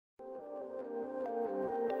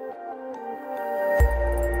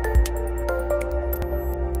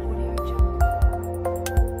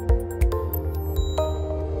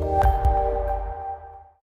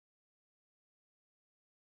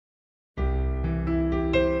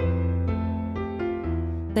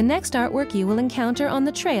The next artwork you will encounter on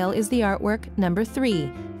the trail is the artwork number 3,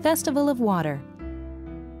 Festival of Water.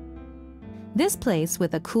 This place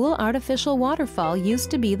with a cool artificial waterfall used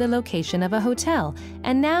to be the location of a hotel,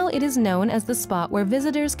 and now it is known as the spot where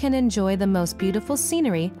visitors can enjoy the most beautiful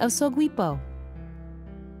scenery of Seogwipo.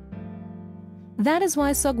 That is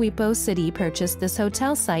why Seogwipo City purchased this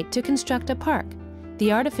hotel site to construct a park.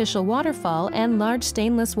 The artificial waterfall and large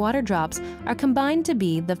stainless water drops are combined to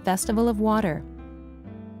be the Festival of Water.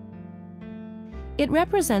 It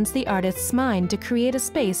represents the artist's mind to create a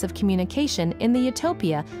space of communication in the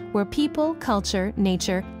Utopia where people, culture,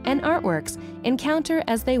 nature, and artworks encounter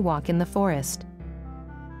as they walk in the forest.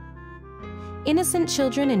 Innocent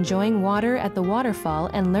children enjoying water at the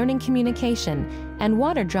waterfall and learning communication, and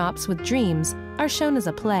water drops with dreams are shown as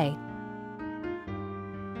a play.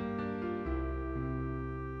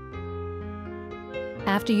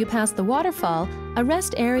 After you pass the waterfall, a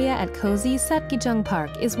rest area at cozy Seokgijong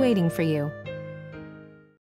Park is waiting for you.